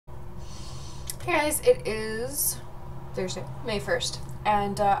Hey guys, it is Thursday, May 1st,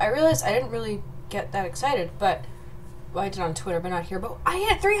 and I realized I didn't really get that excited, but, well, I did on Twitter, but not here, but I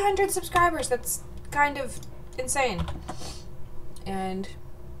hit 300 subscribers. That's kind of insane. And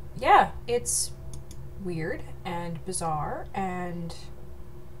yeah, it's weird and bizarre, and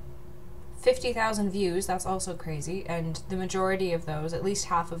 50,000 views, that's also crazy, and the majority of those, at least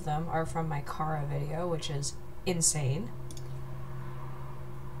half of them, are from my Kara video, which is insane.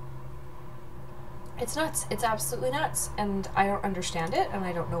 It's nuts. It's absolutely nuts. And I don't understand it, and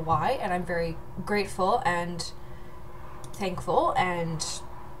I don't know why, and I'm very grateful and thankful and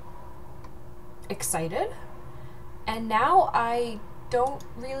excited. And now I don't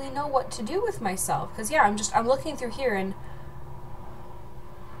really know what to do with myself. Because, yeah, I'm looking through here, and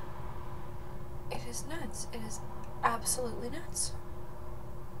it is nuts. It is absolutely nuts.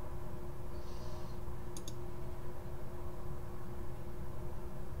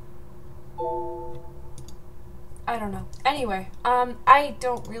 I don't know. Anyway, I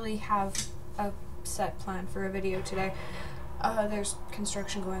don't really have a set plan for a video today. There's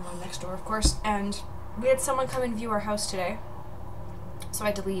construction going on next door, of course, and we had someone come and view our house today, so I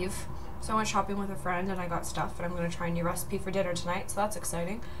had to leave. So I went shopping with a friend, and I got stuff, and I'm going to try a new recipe for dinner tonight, so that's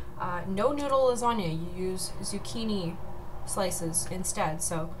exciting. No noodle lasagna. You use zucchini slices instead,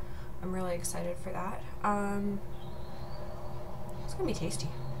 so I'm really excited for that. It's going to be tasty.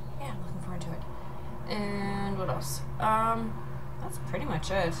 Yeah, I'm looking forward to it. And what else? That's pretty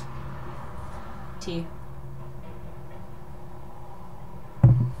much it. Tea.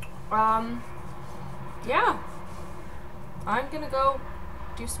 Yeah. I'm gonna go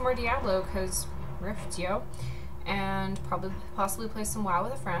do some more Diablo, because Rifts, yo. And possibly play some WoW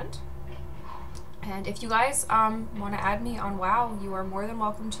with a friend. And if you guys want to add me on WoW, you are more than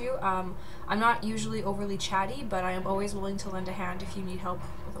welcome to. I'm not usually overly chatty, but I am always willing to lend a hand if you need help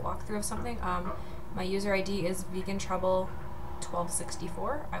with a walkthrough of something. My user ID is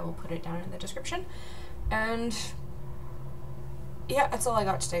vegantreble1264. I will put it down in the description. And yeah, that's all I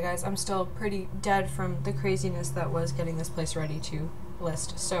got today, guys. I'm still pretty dead from the craziness that was getting this place ready to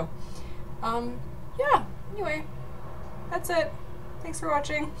list. So, yeah, anyway, that's it. Thanks for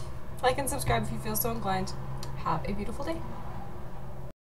watching. Like and subscribe if you feel so inclined. Have a beautiful day.